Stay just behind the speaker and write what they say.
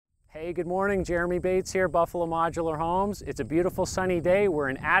Hey, good morning. Jeremy Bates here, Buffalo Modular Homes. It's a beautiful sunny day. We're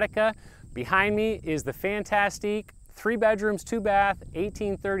in Attica. Behind me is the Fantastique 3 bedrooms, 2 bath,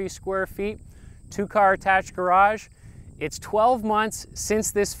 1830 square feet, 2-car attached garage. It's 12 months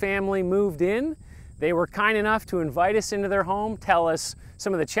since this family moved in. They were kind enough to invite us into their home, tell us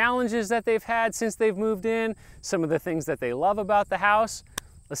some of the challenges that they've had since they've moved in, some of the things that they love about the house.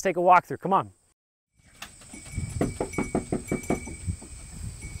 Let's take a walk through. Come on.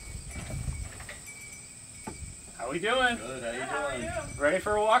 How we doing? Good, how you doing? Ready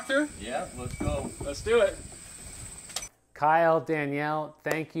for a walkthrough? Yeah, let's go. Let's do it. Kyle, Danielle,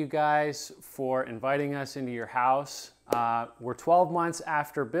 thank you guys for inviting us into your house. We're 12 months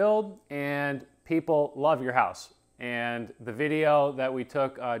after build and people love your house. And the video that we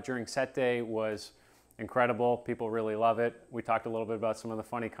took during set day was incredible. People really love it. We talked a little bit about some of the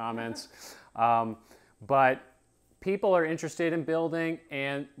funny comments. But people are interested in building,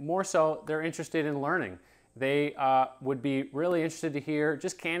 and more so, they're interested in learning. They would be really interested to hear,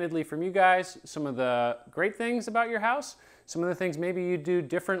 just candidly from you guys, some of the great things about your house, some of the things maybe you'd do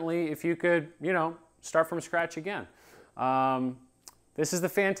differently if you could, you know, start from scratch again. This is the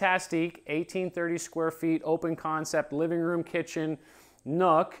Fantastique 1830 square feet, open concept, living room, kitchen,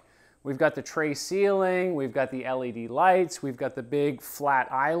 nook. We've got the tray ceiling, we've got the LED lights, we've got the big flat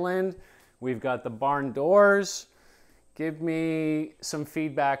island, we've got the barn doors. Give me some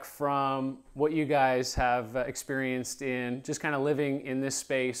feedback from what you guys have experienced in just kind of living in this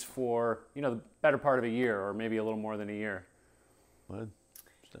space for, you know, the better part of a year or maybe a little more than a year. What?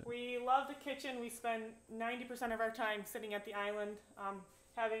 We love the kitchen. We spend 90% of our time sitting at the island.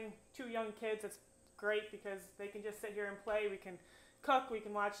 Having 2 young kids, it's great because they can just sit here and play. We can cook, we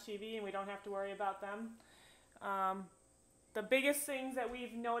can watch TV, and we don't have to worry about them. The biggest things that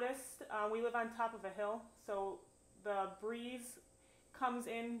we've noticed, we live on top of a hill, so the breeze comes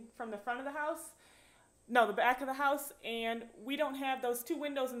in from the front of the house, no, the back of the house, and we don't have those 2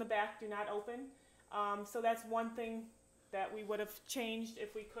 windows in the back do not open. So that's one thing that we would have changed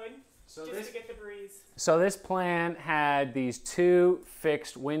if we could, to get the breeze. So this plan had these 2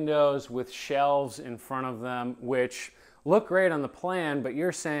 fixed windows with shelves in front of them, which look great on the plan, but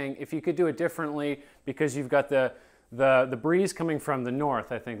you're saying if you could do it differently because you've got the breeze coming from the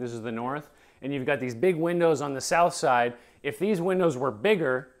north, I think this is the north, and you've got these big windows on the south side. If these windows were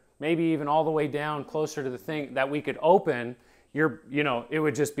bigger, maybe even all the way down closer to the thing that we could open, you know, it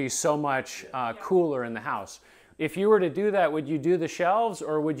would just be so much cooler in the house. If you were to do that, would you do the shelves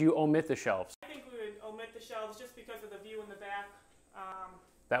or would you omit the shelves? I think we would omit the shelves just because of the view in the back.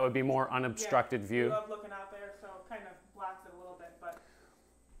 That would be more unobstructed view. We love looking out there, so it kind of blocks it a little bit. But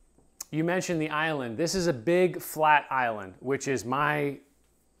you mentioned the island. This is a big flat island, which is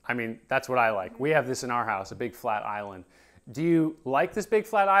I mean, that's what I like. We have this in our house, a big flat island. Do you like this big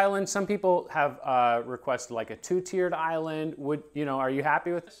flat island? Some people have requested like a 2-tiered island. You know, are you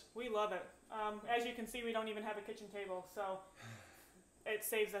happy with this? we love it. As you can see, we don't even have a kitchen table, so it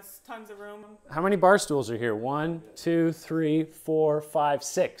saves us tons of room. How many bar stools are here? 1, 2, 3, 4, 5,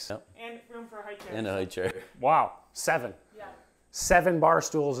 6. Yep. And room for a high chair. And a high chair. Wow, 7. Yeah. 7 bar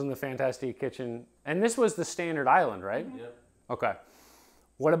stools in the Fantastique kitchen. And this was the standard island, right? Mm-hmm. Yep. Okay.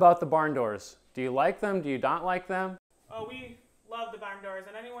 What about the barn doors? Do you like them? Do you not like them? Oh, we love the barn doors,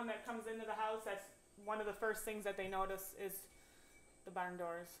 and anyone that comes into the house, that's one of the first things that they notice is the barn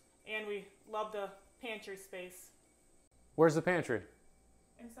doors. And we love the pantry space. Where's the pantry?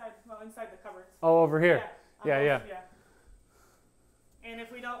 Inside the cupboards. Oh, over here. Yeah. Yeah. And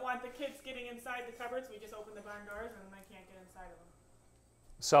if we don't want the kids getting inside the cupboards, we just open the barn doors and they can't get inside of them.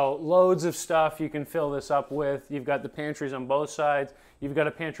 So loads of stuff you can fill this up with. You've got the pantries on both sides. You've got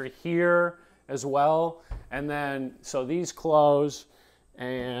a pantry here as well. And then, so these close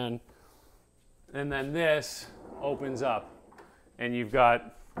and then this opens up and you've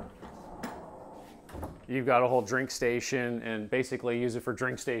got a whole drink station and basically use it for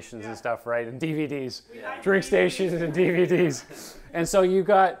drink stations and stuff, right? And DVDs. Drink stations and DVDs. And so you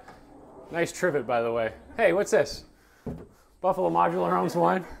got, nice trivet by the way. Hey, what's this? Buffalo Modular Homes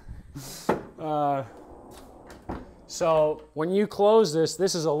 1. So when you close this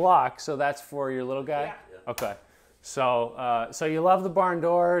is a lock, so that's for your little guy? Yeah. Okay. So, so you love the barn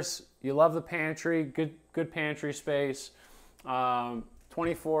doors, you love the pantry, good pantry space.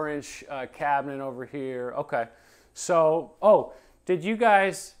 24-inch cabinet over here. Okay. So, oh, did you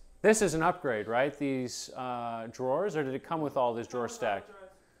guys, this is an upgrade, right? These drawers, or did it come with all this drawer stack?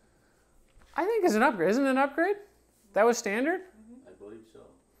 I think it's an upgrade. Isn't it an upgrade? That was standard? Mm-hmm. I believe so.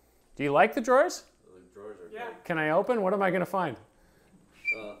 Do you like the drawers? The drawers are great. Can I open? What am I going to find?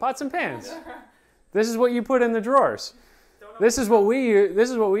 Pots and pans. This is what you put in the drawers. This is what we use.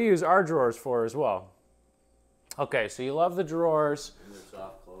 This is what we use our drawers for as well. Okay, so you love the drawers. And they're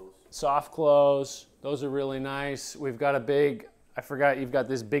soft close. Soft close. Those are really nice. We've got a big, I forgot, you've got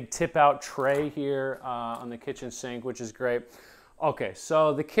this big tip out tray here on the kitchen sink, which is great. Okay,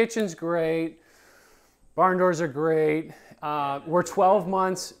 so the kitchen's great. Barn doors are great. We're 12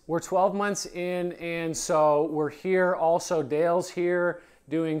 months in, and so we're here. Also, Dale's here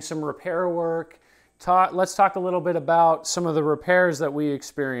doing some repair work. Let's talk a little bit about some of the repairs that we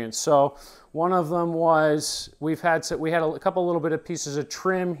experienced. So one of them was we had a couple little bit of pieces of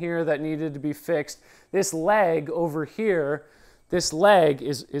trim here that needed to be fixed. This leg over here, this leg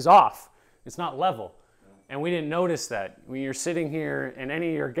is off. It's not level. And we didn't notice that. When you're sitting here and any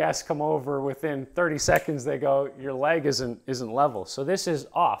of your guests come over, within 30 seconds they go, your leg isn't level. So this is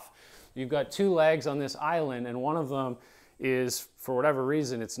off. You've got two legs on this island, and one of them is, for whatever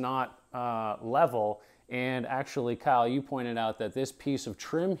reason, it's not level. And actually, Kyle, you pointed out that this piece of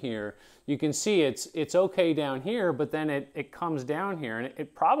trim here, you can see it's okay down here, but then it comes down here, and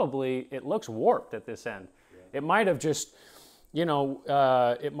it looks warped at this end. Yeah. It might have just, you know,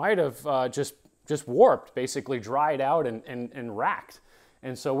 just warped, basically dried out and racked.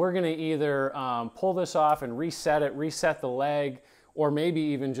 And so we're gonna either pull this off and reset the leg, or maybe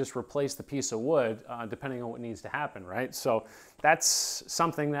even just replace the piece of wood, depending on what needs to happen, right? So that's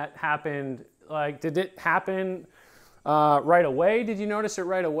something that happened. Like, did it happen right away? Did you notice it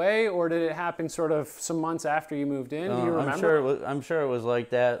right away, or did it happen sort of some months after you moved in? Do you remember? I'm sure it was like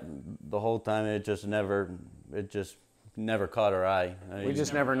that the whole time. It just never caught our eye. We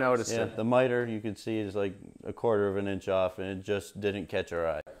just never noticed it. The miter, you could see, is like a quarter of an inch off, and it just didn't catch our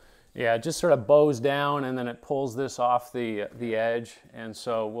eye. Yeah, it just sort of bows down, and then it pulls this off the edge, and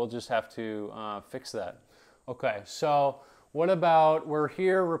so we'll just have to fix that. Okay, so what about, we're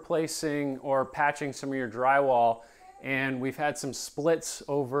here replacing or patching some of your drywall, and we've had some splits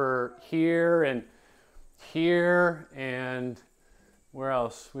over here, and where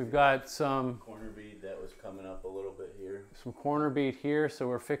else? We've got some corner bead that was coming up a little bit here. Some corner bead here, so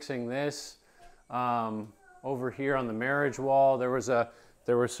we're fixing this. Over here on the marriage wall, there was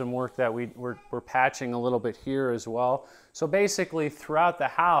some work that we're patching a little bit here as well. So basically, throughout the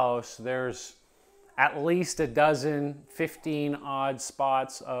house, there's at least a dozen, 15 odd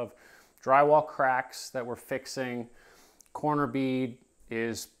spots of drywall cracks that we're fixing. Corner bead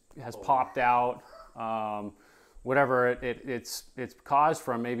has popped out. Whatever it's caused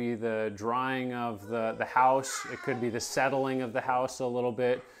from, maybe the drying of the house. It could be the settling of the house a little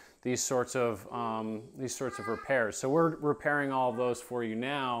bit. These sorts of repairs. So we're repairing all of those for you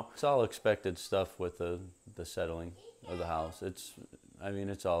now. It's all expected stuff with the settling of the house. It's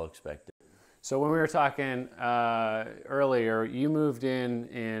all expected. So when we were talking earlier, you moved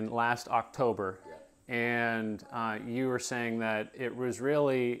in last October, yeah. And you were saying that it was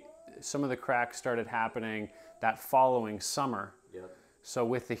really, some of the cracks started happening that following summer. Yep. So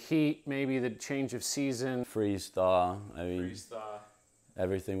with the heat, maybe the change of season. Freeze thaw.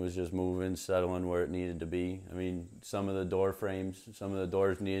 Everything was just moving, settling where it needed to be. I mean, some of the door frames, some of the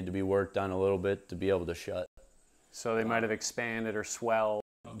doors needed to be worked on a little bit to be able to shut. So they might have expanded or swelled.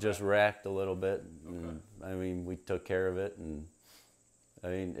 Okay. Just racked a little bit. And, I mean, we took care of it. And I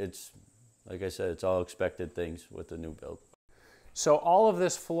mean, it's, like I said, it's all expected things with the new build. So all of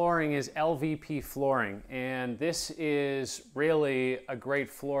this flooring is LVP flooring, and this is really a great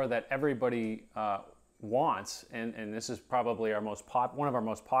floor that everybody wants, and this is probably one of our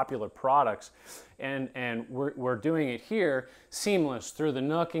most popular products, and we're doing it here seamless through the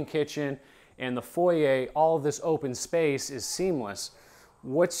nook and kitchen and the foyer. All of this open space is seamless.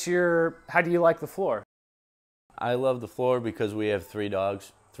 How do you like the floor? I love the floor because we have 3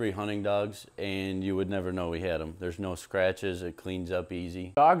 hunting dogs, and you would never know we had them. There's no scratches. It cleans up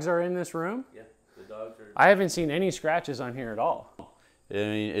easy. Dogs are in this room? Yeah, the dogs are. I haven't seen any scratches on here at all. I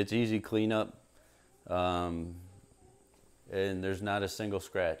mean, it's easy cleanup, and there's not a single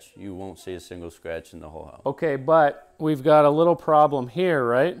scratch. You won't see a single scratch in the whole house. Okay, but we've got a little problem here,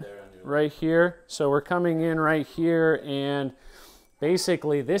 right? Right here. So we're coming in right here, and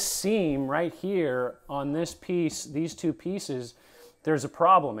basically this seam right here on this piece, these 2 pieces, there's a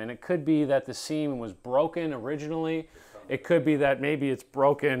problem, and it could be that the seam was broken originally. It could be that maybe it's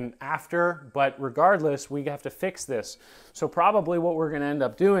broken after, but regardless, we have to fix this. So probably what we're gonna end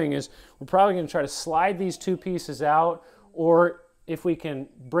up doing is we're probably gonna try to slide these 2 pieces out, or if we can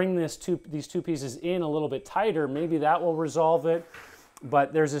bring these two pieces in a little bit tighter, maybe that will resolve it.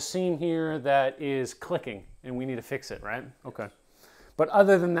 But there's a seam here that is clicking, and we need to fix it, right? Okay. But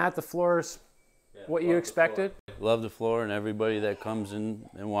other than that, the floor's what you expected? Love the floor, and everybody that comes in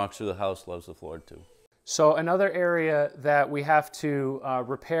and walks through the house loves the floor too. So another area that we have to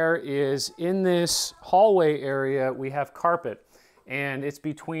repair is in this hallway area, we have carpet, and it's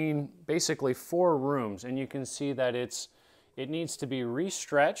between basically 4 rooms, and you can see that it needs to be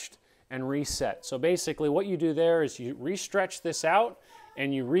restretched and reset. So basically what you do there is you restretch this out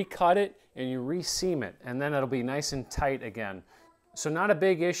and you recut it and you reseam it, and then it'll be nice and tight again. So not a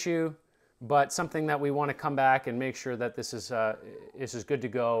big issue, but something that we want to come back and make sure that this is good to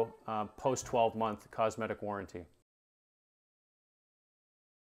go post 12-month cosmetic warranty.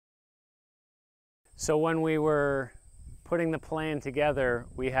 So when we were putting the plan together,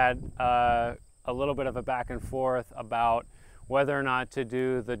 we had a little bit of a back and forth about whether or not to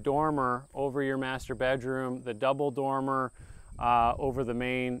do the dormer over your master bedroom, the double dormer over the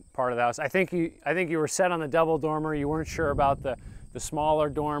main part of the house. I think you were set on the double dormer. You weren't sure about the smaller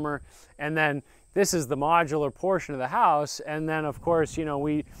dormer, and then this is the modular portion of the house, and then of course, you know,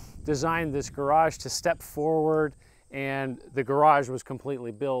 we designed this garage to step forward, and the garage was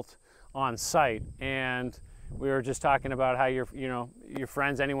completely built on site. And we were just talking about how your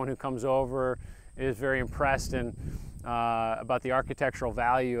friends, anyone who comes over, is very impressed and about the architectural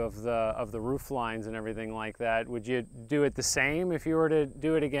value of the roof lines and everything like that. Would you do it the same if you were to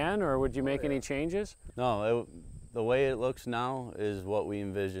do it again, or would you make any changes? No, the way it looks now is what we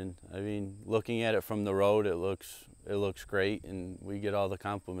envisioned. I mean, looking at it from the road, it looks great, and we get all the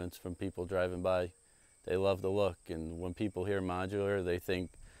compliments from people driving by. They love the look, and when people hear modular, they think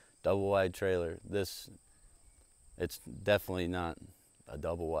double wide trailer. It's definitely not a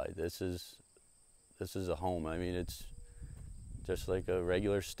double wide. This is a home. I mean, it's just like a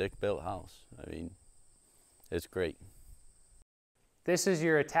regular stick-built house. I mean, it's great. This is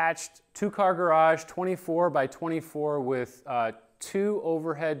your attached 2-car garage, 24 by 24 with 2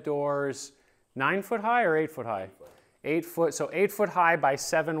 overhead doors, 9 foot high or 8 foot high? 8 foot, so 8 foot high by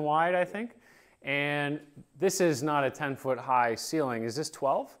 7 wide, I think. And this is not a 10 foot high ceiling. Is this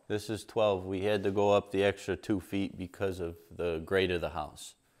 12? This is 12. We had to go up the extra 2 feet because of the grade of the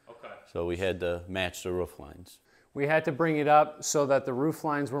house. Okay. So we had to match the roof lines. We had to bring it up so that the roof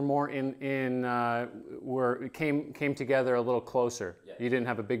lines were more came together a little closer. Yeah. You didn't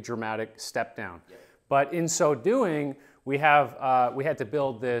have a big dramatic step down. Yeah. But in so doing, we had to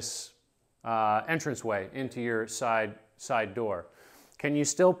build this entranceway into your side door. Can you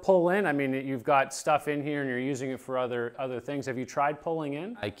still pull in? I mean, you've got stuff in here and you're using it for other things. Have you tried pulling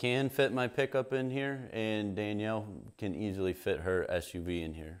in? I can fit my pickup in here, and Danielle can easily fit her SUV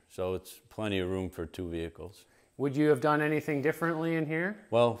in here. So it's plenty of room for 2 vehicles. Would you have done anything differently in here?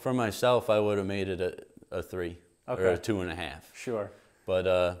 Well, for myself, I would have made it a 3 or a 2.5. Sure.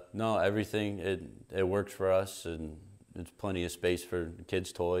 But no, everything, it works for us, and there's plenty of space for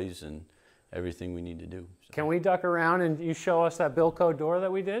kids' toys and everything we need to do. So. Can we duck around and you show us that bilco door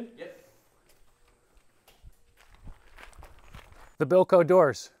that we did? Yep. The bilco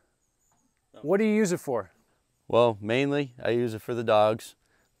doors. What do you use it for? Well, mainly I use it for the dogs,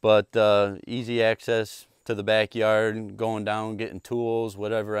 but easy access to the backyard, going down, getting tools,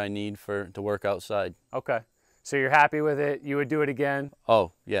 whatever I need to work outside. Okay. So you're happy with it? You would do it again?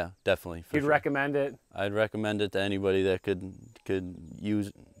 Oh, yeah, definitely. You'd recommend it? I'd recommend it to anybody that could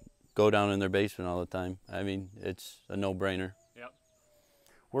go down in their basement all the time. I mean, it's a no-brainer. Yep.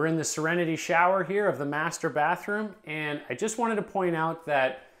 We're in the Serenity shower here of the master bathroom, and I just wanted to point out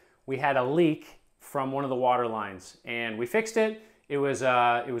that we had a leak from one of the water lines, and we fixed it. It was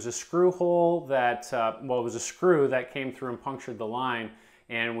a screw hole that, it was a screw that came through and punctured the line,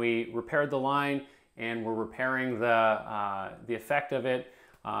 and we repaired the line, and we're repairing the effect of it.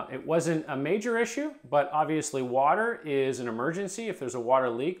 It wasn't a major issue, but obviously water is an emergency. If there's a water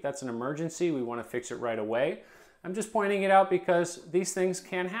leak, that's an emergency. We want to fix it right away. I'm just pointing it out because these things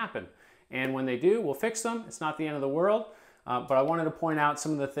can happen. And when they do, we'll fix them. It's not the end of the world. But I wanted to point out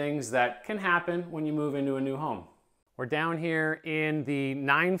some of the things that can happen when you move into a new home. We're down here in the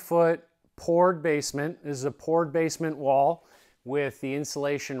 9-foot poured basement. This is a poured basement wall with the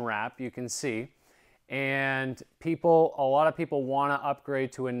insulation wrap, you can see. And a lot of people want to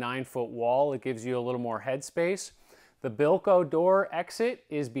upgrade to a 9-foot wall. It gives you a little more headspace. The bilco door exit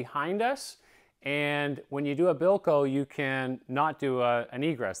is behind us. And when you do a bilco, you can not do an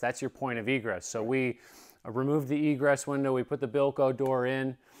egress. That's your point of egress. So we removed the egress window. We put the bilco door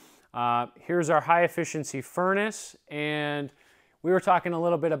in. Here's our high efficiency furnace. And we were talking a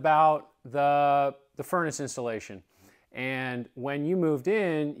little bit about the furnace installation. And when you moved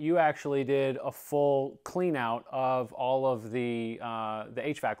in, you actually did a full clean out of all of the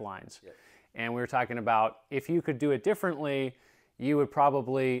HVAC lines. Yep. And we were talking about if you could do it differently, you would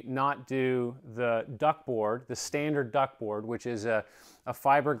probably not do the ductboard, the standard ductboard, which is a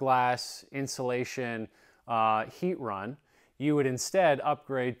fiberglass insulation heat run. You would instead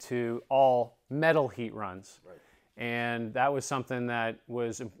upgrade to all metal heat runs. Right. And that was something that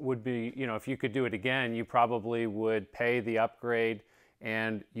would be, you know, if you could do it again, you probably would pay the upgrade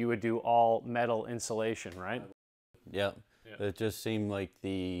and you would do all metal insulation, right? Yep. It just seemed like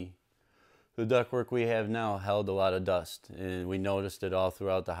the ductwork we have now held a lot of dust, and we noticed it all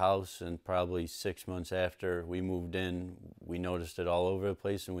throughout the house, and probably 6 months after we moved in, we noticed it all over the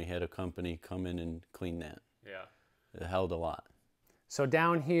place, and we had a company come in and clean that. Yeah. It held a lot. So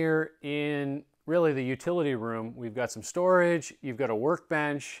down here in really the utility room, we've got some storage, you've got a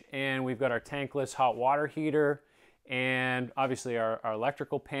workbench, and we've got our tankless hot water heater, and obviously our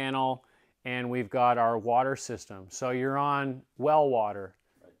electrical panel, and we've got our water system. So you're on well water.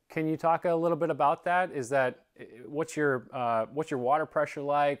 Can you talk a little bit about that? What's your water pressure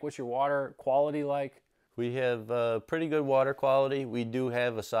like? What's your water quality like? We have pretty good water quality. We do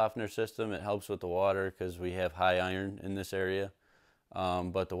have a softener system. It helps with the water because we have high iron in this area.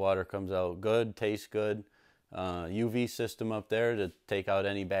 But the water comes out good, tastes good. UV system up there to take out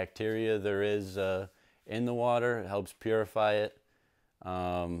any bacteria there is in the water. It helps purify it.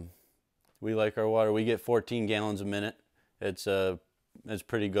 We like our water. We get 14 gallons a minute. It's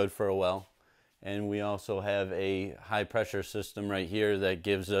pretty good for a well. And we also have a high pressure system right here that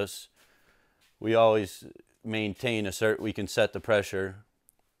gives us, we always maintain we can set the pressure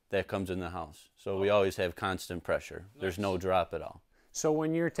that comes in the house. So we always have constant pressure. There's no drop at all. So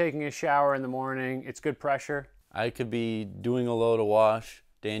when you're taking a shower in the morning, it's good pressure? I could be doing a load of wash,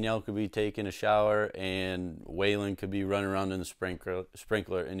 Danielle could be taking a shower, and Waylon could be running around in the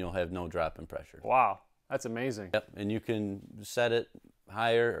sprinkler, and you'll have no drop in pressure. Wow, that's amazing. Yep, and you can set it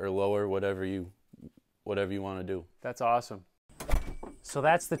higher or lower, whatever you want to do. That's awesome. So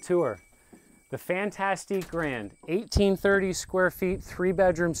that's the tour. The Fantastique Grand, 1830 square feet, 3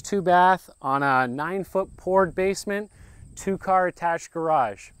 bedrooms, 2 bath on a 9-foot poured basement, 2-car attached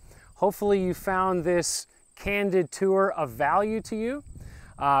garage. Hopefully you found this candid tour of value to you.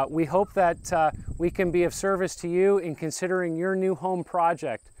 We hope that we can be of service to you in considering your new home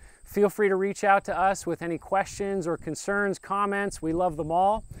project. Feel free to reach out to us with any questions or concerns, comments. We love them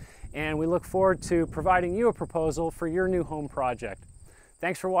all, and we look forward to providing you a proposal for your new home project.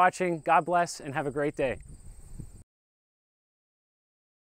 Thanks for watching. God bless, and have a great day.